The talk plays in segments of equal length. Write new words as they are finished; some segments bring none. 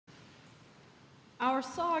Our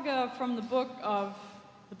saga from the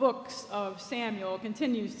books of Samuel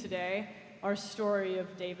continues today, our story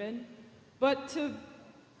of David. But to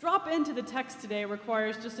drop into the text today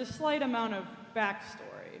requires just a slight amount of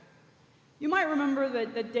backstory. You might remember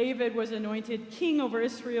that David was anointed king over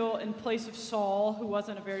Israel in place of Saul, who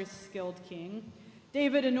wasn't a very skilled king.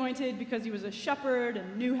 David anointed because he was a shepherd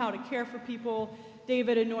and knew how to care for people.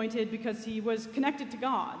 David anointed because he was connected to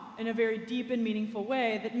God in a very deep and meaningful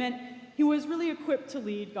way that meant he was really equipped to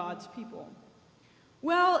lead God's people.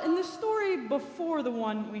 Well, in the story before the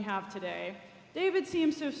one we have today, David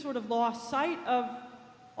seems to have sort of lost sight of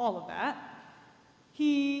all of that.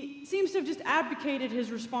 He seems to have just abdicated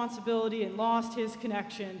his responsibility and lost his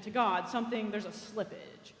connection to God, there's a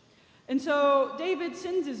slippage. And so David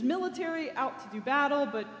sends his military out to do battle,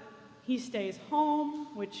 but he stays home,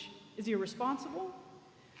 which is irresponsible.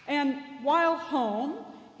 And while home,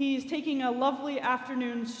 he's taking a lovely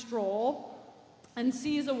afternoon stroll and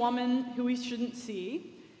sees a woman who he shouldn't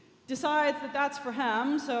see, decides that that's for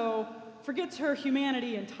him, so forgets her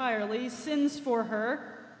humanity entirely, sins for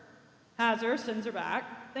her, has her, sends her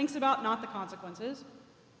back, thinks about not the consequences.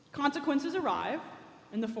 Consequences arrive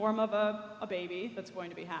in the form of a baby that's going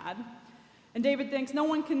to be had. And David thinks no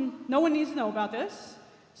one needs to know about this.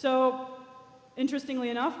 So, interestingly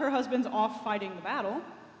enough, her husband's off fighting the battle,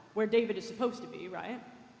 where David is supposed to be, right?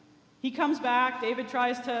 He comes back, David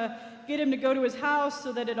tries to get him to go to his house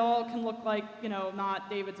so that it all can look like, not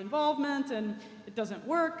David's involvement, and it doesn't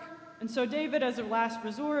work. And so David, as a last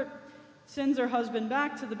resort, sends her husband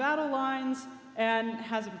back to the battle lines and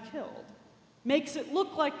has him killed. Makes it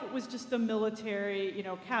look like it was just a military,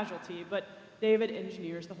 casualty, but David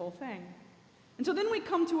engineers the whole thing. And so then we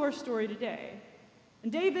come to our story today.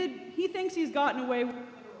 And David, he thinks he's gotten away with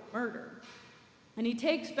murder. And he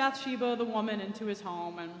takes Bathsheba, the woman, into his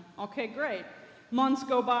home, and okay, great. Months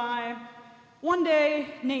go by. One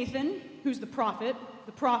day, Nathan, who's the prophet,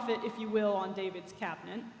 if you will, on David's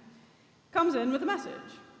cabinet, comes in with a message.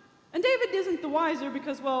 And David isn't the wiser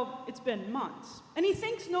because, well, it's been months. And he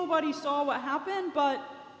thinks nobody saw what happened, but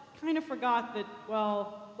kind of forgot that,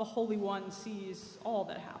 well, the Holy One sees all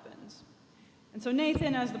that happens. And so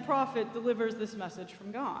Nathan, as the prophet, delivers this message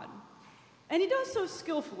from God. And he does so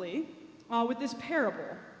skillfully with this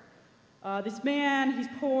parable. This man, he's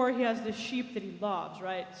poor, he has this sheep that he loves,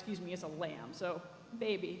 right? It's a lamb, so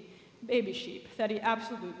baby sheep that he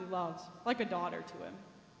absolutely loves, like a daughter to him.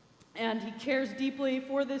 And he cares deeply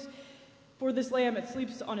for this lamb. It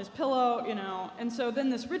sleeps on his pillow, And so then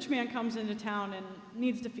this rich man comes into town and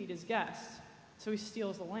needs to feed his guests. So he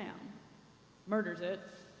steals the lamb, murders it,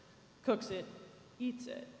 cooks it, eats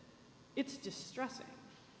it. It's distressing.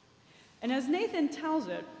 And as Nathan tells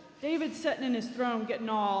it, David's sitting in his throne getting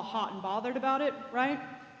all hot and bothered about it, right?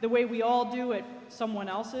 The way we all do at someone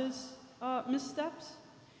else's missteps.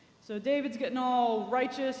 So David's getting all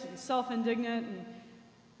righteous and self-indignant, and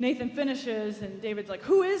Nathan finishes, and David's like,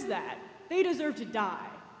 who is that? They deserve to die.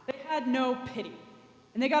 They had no pity.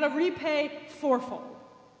 And they got to repay fourfold.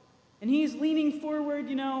 And he's leaning forward,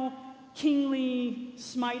 kingly,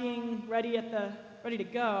 smiting, ready to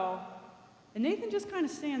go. And Nathan just kind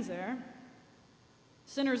of stands there,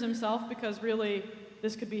 centers himself because really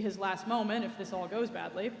this could be his last moment if this all goes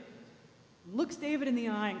badly, looks David in the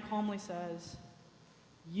eye and calmly says,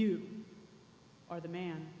 you are the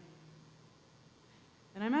man.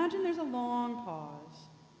 And I imagine there's a long pause.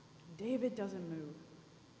 David doesn't move.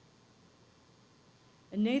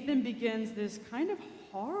 And Nathan begins this kind of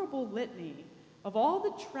horrible litany of all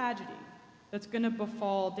the tragedy that's going to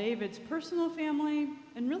befall David's personal family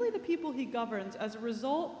and really the people he governs as a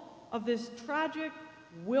result of this tragic,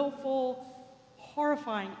 willful,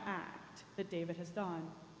 horrifying act that David has done.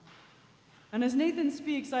 And as Nathan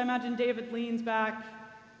speaks, I imagine David leans back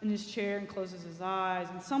in his chair and closes his eyes,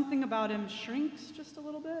 and something about him shrinks just a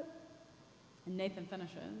little bit, and Nathan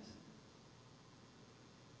finishes.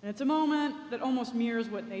 And it's a moment that almost mirrors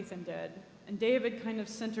what Nathan did, and David kind of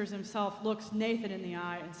centers himself, looks Nathan in the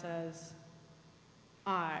eye, and says,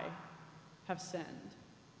 I have sinned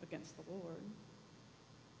against the Lord.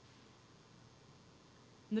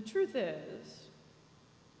 And the truth is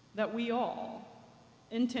that we all,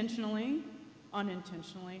 intentionally,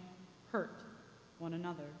 unintentionally, hurt one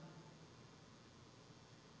another.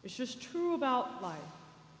 It's just true about life,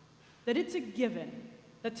 that it's a given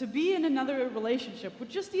that to be in another relationship with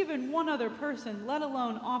just even one other person, let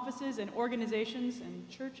alone offices and organizations and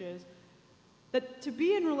churches, that to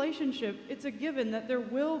be in relationship, it's a given that there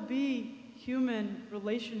will be human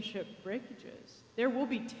relationship breakages. There will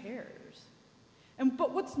be tears.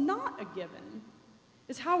 But what's not a given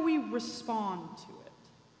is how we respond to it.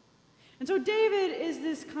 And so David is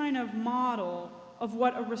this kind of model of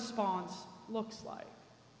what a response looks like.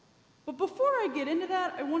 But before I get into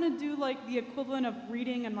that, I want to do like the equivalent of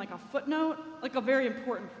reading in like a footnote, like a very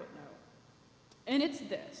important footnote. And it's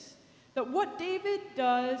this, that what David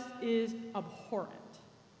does is abhorrent.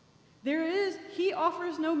 He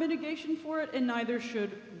offers no mitigation for it, and neither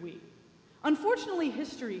should we. Unfortunately,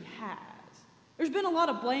 history has. There's been a lot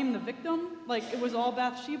of blame the victim, like it was all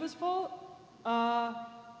Bathsheba's fault.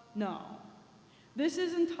 No. This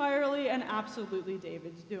is entirely and absolutely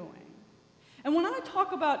David's doing. And when I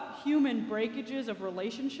talk about human breakages of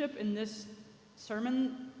relationship in this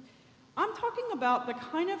sermon, I'm talking about the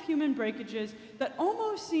kind of human breakages that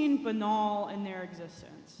almost seem banal in their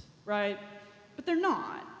existence, right? But they're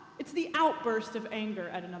not. It's the outburst of anger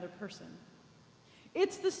at another person.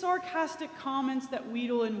 It's the sarcastic comments that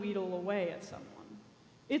wheedle and wheedle away at someone.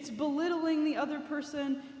 It's belittling the other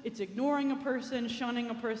person, it's ignoring a person, shunning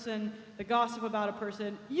a person, the gossip about a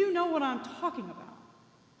person. You know what I'm talking about,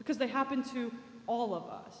 because they happen to all of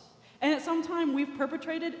us. And at some time, we've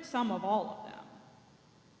perpetrated some of all of them.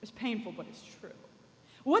 It's painful, but it's true.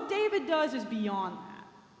 What David does is beyond that.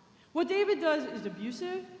 What David does is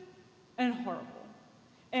abusive and horrible.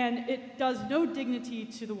 And it does no dignity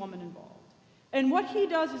to the woman involved. And what he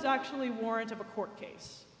does is actually warrant of a court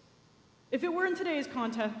case. If it were in today's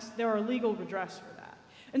context, there are legal redress for that.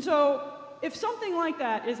 And so, if something like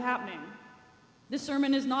that is happening, this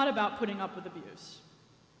sermon is not about putting up with abuse.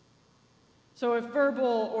 So if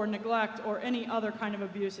verbal or neglect or any other kind of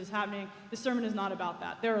abuse is happening, this sermon is not about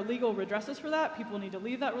that. There are legal redresses for that. People need to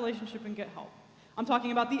leave that relationship and get help. I'm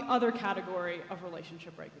talking about the other category of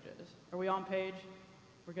relationship breakages. Are we on page?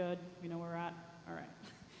 We're good? We know where we're at? All right.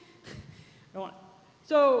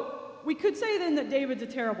 So we could say then that David's a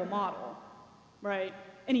terrible model, right?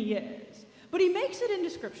 And he is. But he makes it into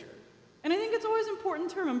Scripture. And I think it's always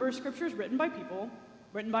important to remember Scripture is written by people,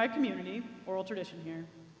 written by a community, oral tradition here,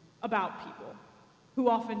 about people who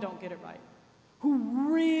often don't get it right,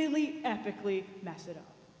 who really epically mess it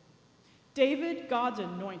up. David, God's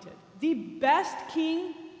anointed, the best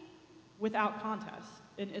king without contest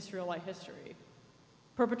in Israelite history,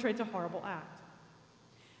 perpetrates a horrible act.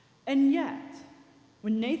 And yet,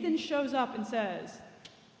 when Nathan shows up and says,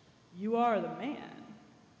 "You are the man,"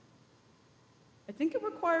 I think it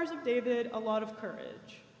requires of David a lot of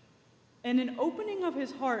courage and an opening of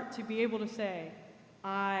his heart to be able to say,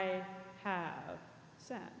 "I have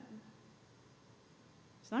sinned."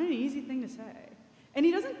 It's not an easy thing to say. And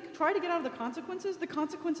he doesn't try to get out of the consequences. The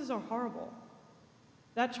consequences are horrible.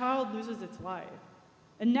 That child loses its life.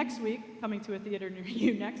 And next week, coming to a theater near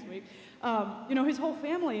you next week, his whole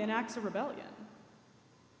family enacts a rebellion.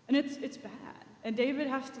 And it's bad. And David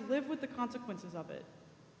has to live with the consequences of it.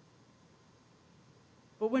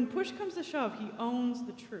 But when push comes to shove, he owns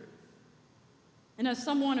the truth. And as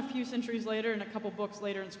someone a few centuries later and a couple books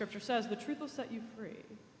later in Scripture says, the truth will set you free.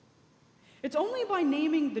 It's only by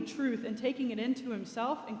naming the truth and taking it into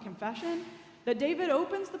himself in confession that David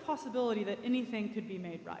opens the possibility that anything could be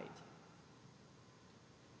made right.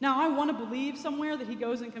 Now, I want to believe somewhere that he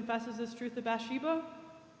goes and confesses this truth to Bathsheba.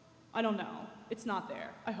 I don't know. It's not there.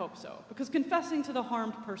 I hope so, because confessing to the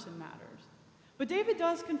harmed person matters. But David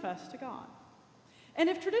does confess to God. And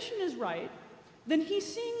if tradition is right, then he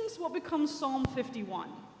sings what becomes Psalm 51.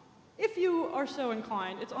 If you are so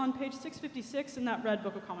inclined, it's on page 656 in that red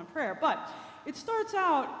Book of Common Prayer. But it starts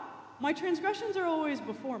out, "My transgressions are always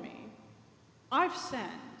before me. I've sinned.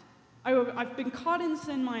 I've been caught in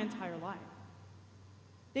sin my entire life."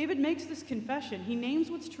 David makes this confession. He names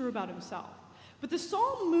what's true about himself. But the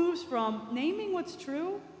psalm moves from naming what's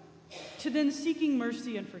true to then seeking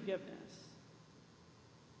mercy and forgiveness.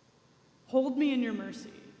 "Hold me in your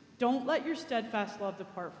mercy. Don't let your steadfast love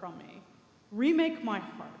depart from me. Remake my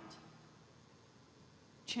heart.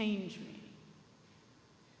 Change me."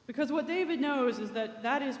 Because what David knows is that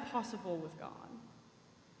that is possible with God.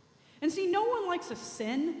 And see, no one likes a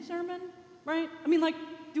sin sermon, right? I mean,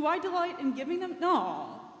 do I delight in giving them?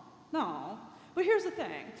 No. But here's the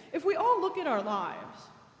thing. If we all look at our lives,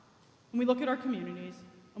 and we look at our communities,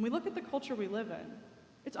 and we look at the culture we live in,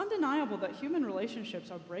 it's undeniable that human relationships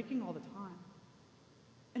are breaking all the time.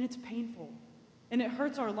 And it's painful. And it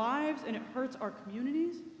hurts our lives, and it hurts our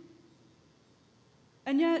communities.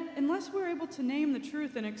 And yet, unless we're able to name the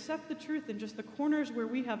truth and accept the truth in just the corners where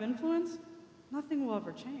we have influence, nothing will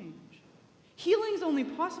ever change. Healing's only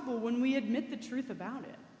possible when we admit the truth about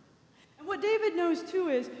it. And what David knows, too,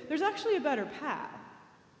 is there's actually a better path.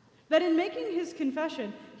 That in making his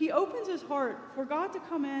confession, he opens his heart for God to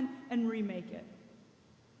come in and remake it,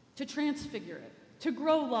 to transfigure it, to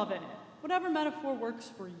grow love in it, whatever metaphor works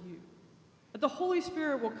for you. the Holy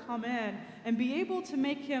Spirit will come in and be able to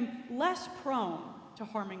make him less prone to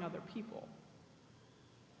harming other people.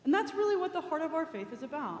 And that's really what the heart of our faith is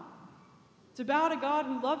about. It's about a God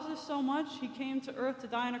who loves us so much, he came to earth to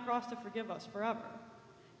die on a cross to forgive us forever.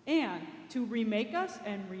 And to remake us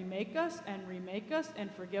and remake us and remake us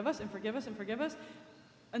and forgive us and forgive us and forgive us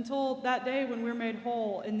until that day when we're made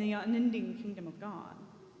whole in the unending kingdom of God.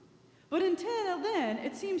 But until then,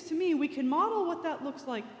 it seems to me we can model what that looks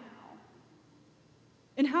like now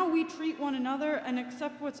in how we treat one another and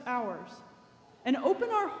accept what's ours, and open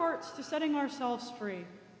our hearts to setting ourselves free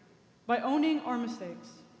by owning our mistakes,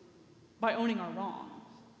 by owning our wrongs,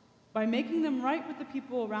 by making them right with the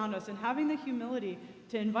people around us, and having the humility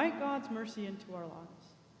to invite God's mercy into our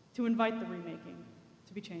lives, to invite the remaking,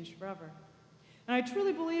 to be changed forever. And I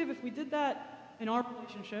truly believe if we did that in our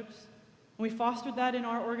relationships, and we fostered that in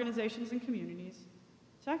our organizations and communities,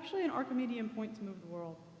 it's actually an Archimedean point to move the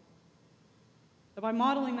world. That by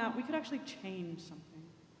modeling that, we could actually change something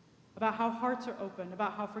about how hearts are open,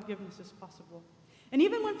 about how forgiveness is possible. And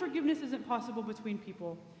even when forgiveness isn't possible between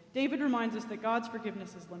people, David reminds us that God's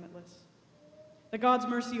forgiveness is limitless, that God's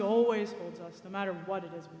mercy always holds us, no matter what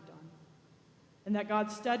it is we've done, and that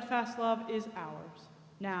God's steadfast love is ours,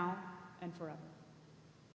 now and forever.